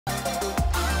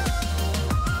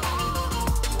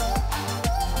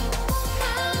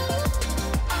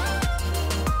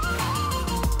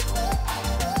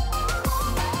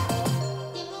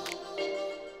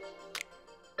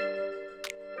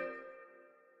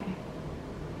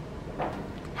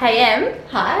Hey Em.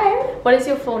 Hi. What is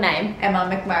your full name? Emma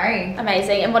McMurray.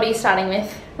 Amazing. And what are you starting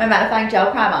with? My mattifying gel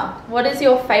primer. What is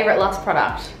your favourite Lust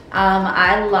product?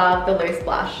 I love the loose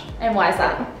blush. And why is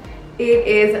that? It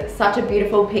is such a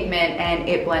beautiful pigment and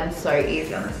it blends so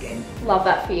easy on the skin. Love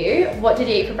that for you. What did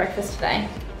you eat for breakfast today?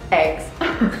 Eggs.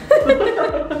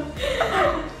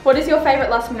 What is your favourite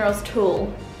Lust Minerals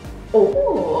tool?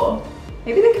 Oh,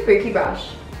 maybe the kabuki brush.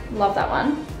 Love that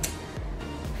one.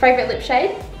 Favourite lip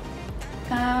shade?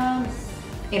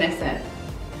 Innocent.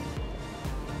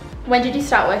 When did you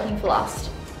start working for Lust?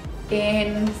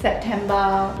 In September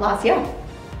last year.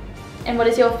 And what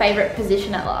is your favourite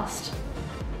position at Lust?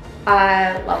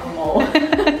 I love them all.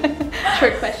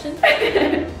 Trick question.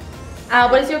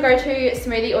 What is your go-to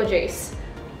smoothie or juice?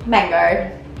 Mango.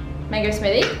 Mango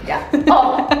smoothie? Yeah.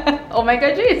 Oh. Or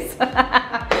mango juice? Both.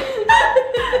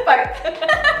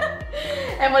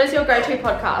 And what is your go-to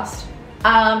podcast?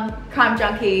 Crime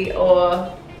Junkie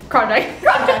or Crime Junkie.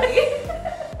 Crime Junkie.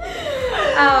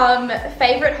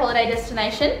 Favourite holiday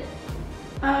destination?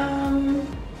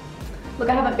 Look,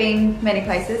 I haven't been many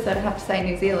places, so I'd have to say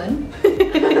New Zealand.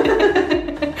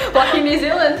 Lucky New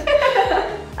Zealand.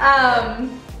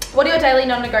 What are your daily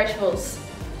non-negotiables?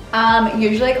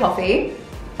 Usually coffee.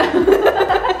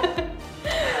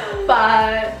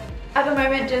 But at the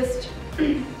moment, just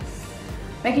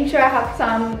making sure I have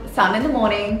some sun in the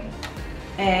morning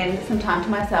and some time to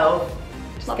myself.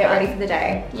 Just Love get that. ready for the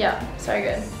day. Yeah, so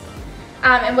good.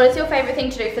 And what is your favourite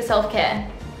thing to do for self-care?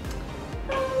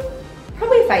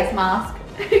 Probably a face mask.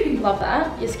 Love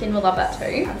that. Your skin will love that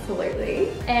too. Absolutely.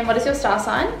 And what is your star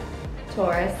sign?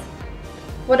 Taurus.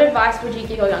 What advice would you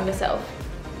give your younger self?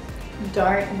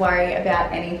 Don't worry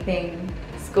about anything.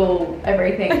 School,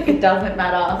 everything. It doesn't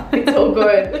matter. It's all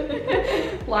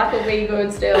good. Life will be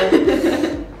good still.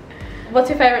 What's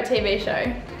your favourite TV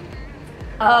show?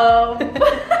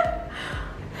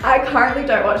 I currently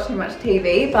don't watch too much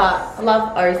TV, but I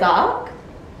love Ozark.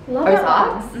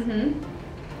 Ozarks.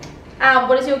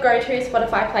 What is your go-to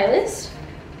Spotify playlist?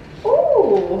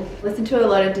 Ooh, listen to a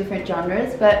lot of different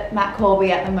genres, but Matt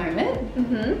Corby at the moment.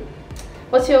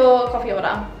 What's your coffee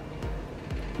order?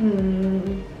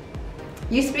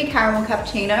 Used to be caramel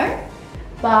cappuccino,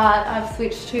 but I've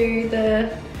switched to the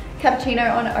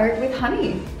cappuccino on oat with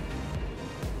honey.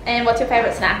 And what's your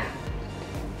favourite snack?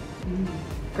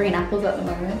 Green apples at the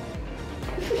moment.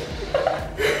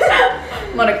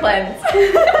 I'm on a cleanse.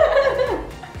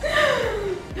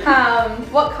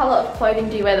 What colour of clothing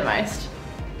do you wear the most?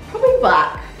 Probably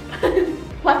black.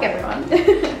 Like everyone.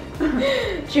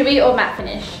 Dewy or matte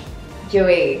finish?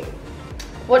 Dewy.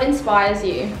 What inspires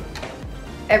you?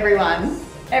 Everyone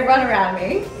around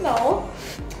me. No.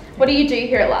 What do you do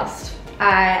here at Lust?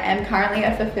 I am currently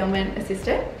a fulfillment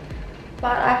assistant,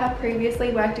 but I have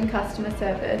previously worked in customer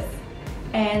service,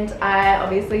 and I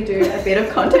obviously do a bit of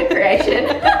content creation.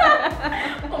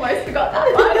 Almost forgot that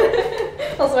one.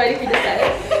 I was waiting for you to say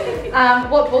it.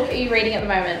 What book are you reading at the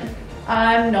moment?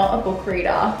 I'm not a book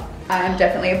reader. I'm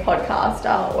definitely a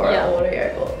podcaster or an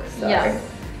audio book. So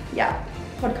yeah,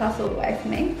 podcast all the way for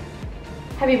me.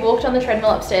 Have you walked on the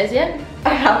treadmill upstairs yet?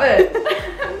 I haven't.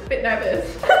 I'm a bit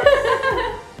nervous.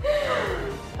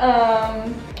 Oh,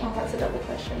 that's a double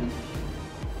question.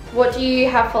 What do you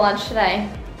have for lunch today?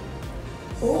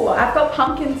 Oh, I've got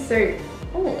pumpkin soup.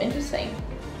 Oh, interesting.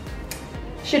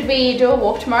 Should we do a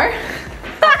walk tomorrow? Don't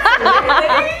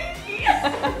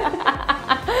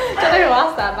know who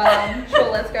asked that, but sure,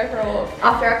 let's go for a walk.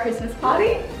 After our Christmas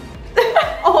party?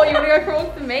 Oh, you want to go for a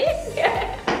walk for me?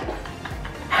 Yeah.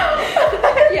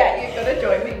 Yeah, you've got to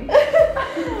join me.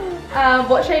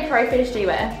 What shade Pro Finish do you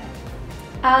wear?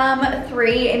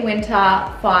 3 in winter,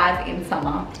 5 in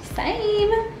summer.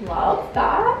 Same. Love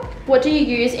that. What do you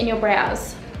use in your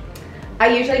brows? I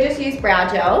usually just use brow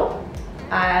gel.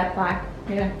 I like,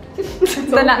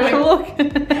 The natural look.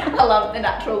 I love the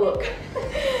natural look.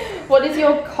 What is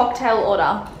your cocktail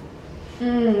order?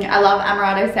 I love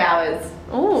Amaretto sours.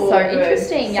 Oh, so good.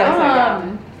 interesting. So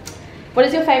Yum. What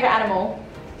is your favourite animal?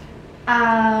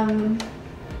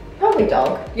 Probably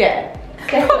dog. Yeah,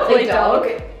 Probably definitely dog.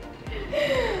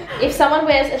 If someone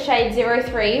wears a shade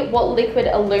 03, what liquid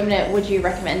illuminant would you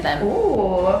recommend them?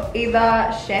 Ooh,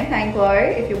 either champagne glow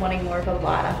if you're wanting more of a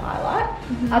lighter highlight,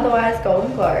 otherwise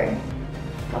golden glow.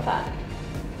 Love that.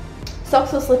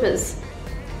 Socks or slippers?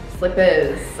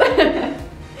 Slippers.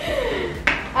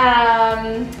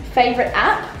 Favourite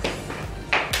app?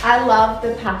 I love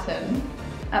the pattern.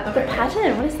 At the moment.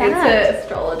 Pattern? What is that? It's an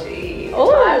astrology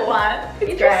type one.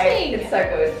 It's interesting. great. It's so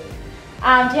good.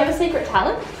 Do you have a secret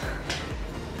talent?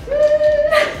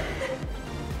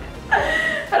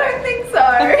 I don't think so.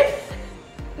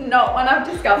 not one I've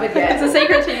discovered yet. It's a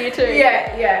secret to you too.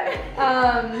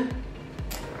 Yeah.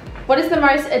 What is the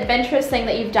most adventurous thing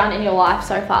that you've done in your life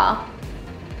so far?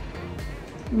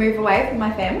 Move away from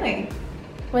my family.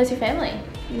 Where's your family?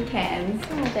 In Cairns.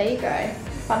 Oh, there you go.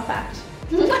 Fun fact.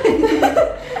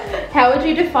 How would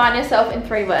you define yourself in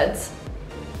 3 words?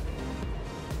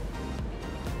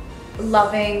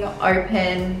 Loving,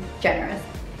 open, generous.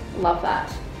 Love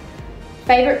that.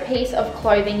 Favorite piece of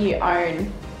clothing you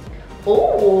own?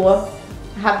 Oh,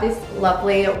 I have this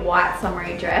lovely white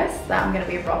summery dress that I'm going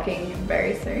to be rocking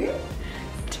very soon.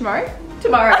 Tomorrow?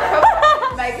 Tomorrow.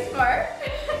 Maybe tomorrow.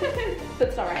 But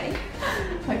it's not raining.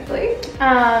 Hopefully.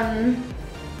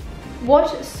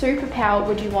 What superpower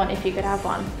would you want if you could have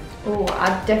one? Oh, I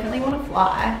definitely want to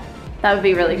fly. That would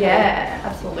be really cool. Yeah,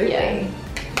 absolutely. Yeah.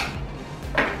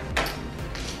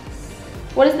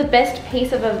 What is the best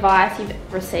piece of advice you've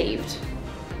received?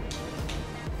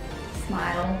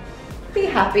 Smile. Be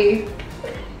happy.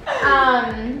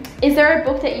 Is there a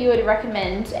book that you would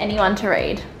recommend anyone to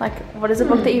read? Like, what is a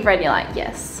book that you've read and you're like,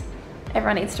 yes,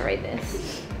 everyone needs to read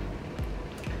this?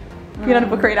 You're not a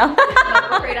book reader. Not a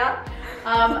book reader.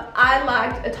 I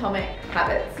liked Atomic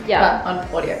Habits. Yeah. But on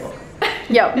audiobook.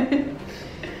 Yep.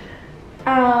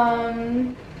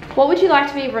 What would you like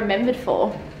to be remembered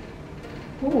for?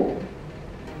 Ooh.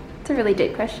 It's a really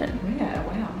deep question. Yeah,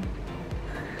 wow.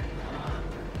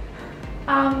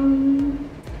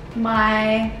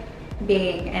 My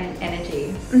being and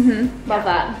energy. Love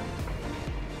that.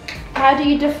 How do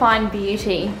you define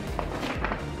beauty?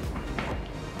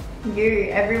 You,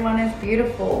 everyone is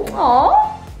beautiful. Aww.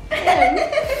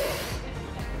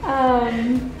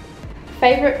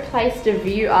 Favorite place to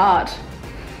view art?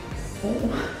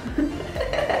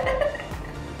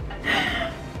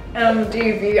 Do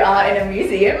you view art in a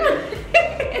museum?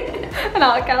 An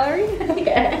art gallery?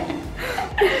 Yeah.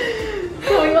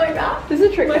 Something like that. This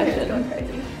is a trick My head's question. going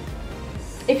crazy.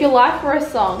 If your life were a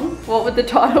song, what would the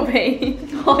title be?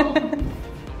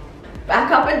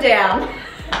 Back up and down.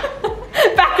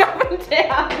 Back up and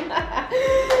down.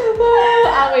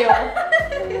 Aren't we all?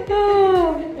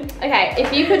 Okay,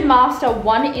 if you could master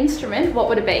one instrument, what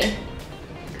would it be?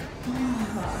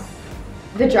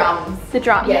 The drums. The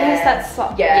drum. Yeah. Yes,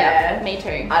 that's Yeah. me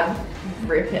too. I'd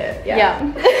rip it. Yeah. Yeah.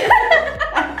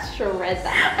 I'd shred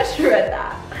that. I shred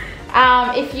that.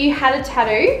 If you had a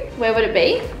tattoo, where would it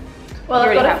be? Well,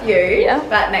 I've got a few. Yeah.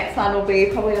 But next one will be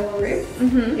probably on the roof.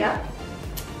 Yeah.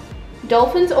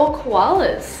 Dolphins or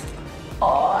koalas?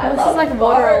 Oh, I This love is like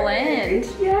water or both. land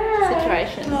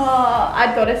situation. Oh,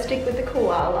 I've got to stick with the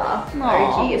koala. Aw.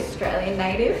 OG Australian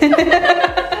native.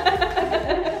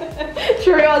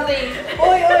 True Aussie.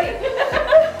 Oi, oi.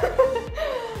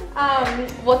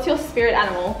 What's your spirit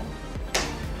animal?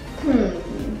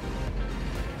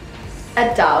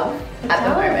 A dove at the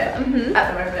dove. moment. At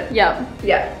the moment. Yep.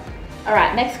 Yeah. All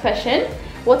right, next question.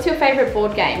 What's your favorite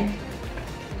board game?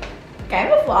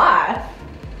 Game of Life.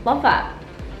 Love that.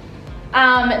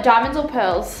 Diamonds or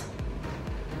pearls?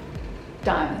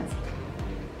 Diamonds.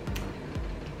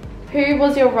 Who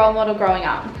was your role model growing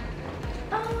up?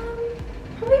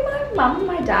 Probably my mum and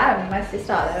my dad and my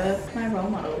sister. They were my role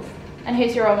models. And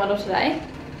who's your role model today?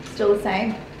 Still the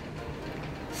same.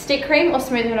 Stick cream or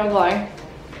smooth mineral glow?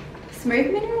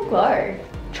 Smooth mineral glow.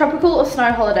 Tropical or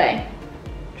snow holiday?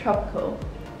 Tropical.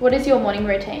 What is your morning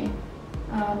routine?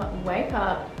 Wake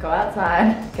up, go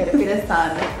outside, get a bit of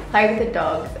sun, play with the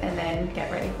dogs, and then get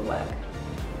ready for work.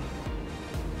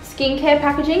 Skincare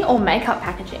packaging or makeup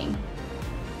packaging?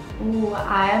 Ooh,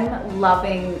 I'm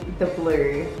loving the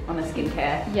blue on the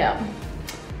skincare. Yeah.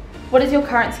 What is your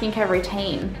current skincare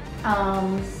routine?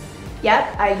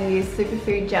 Yep, I use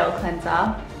Superfood Gel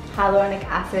Cleanser, hyaluronic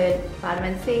acid,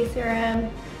 vitamin C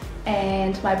serum,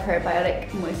 and my probiotic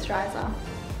moisturizer.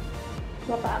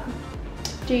 Love that.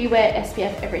 Do you wear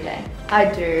SPF every day? I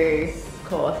do, of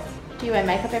course. Do you wear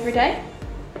makeup every day?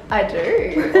 I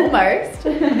do, almost.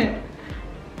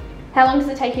 How long does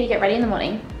it take you to get ready in the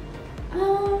morning?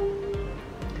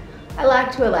 I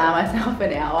like to allow myself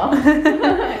an hour.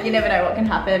 You never know what can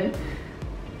happen.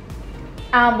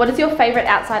 What is your favourite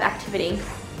outside activity?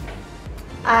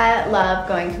 I love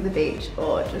going to the beach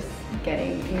or just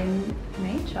getting in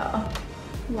nature.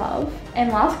 Love. And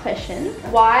last question,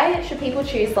 why should people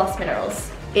choose Lost Minerals?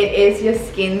 It is your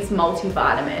skin's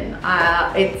multivitamin.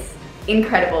 It's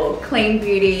incredible. Clean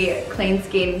beauty, clean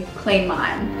skin, clean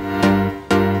mind.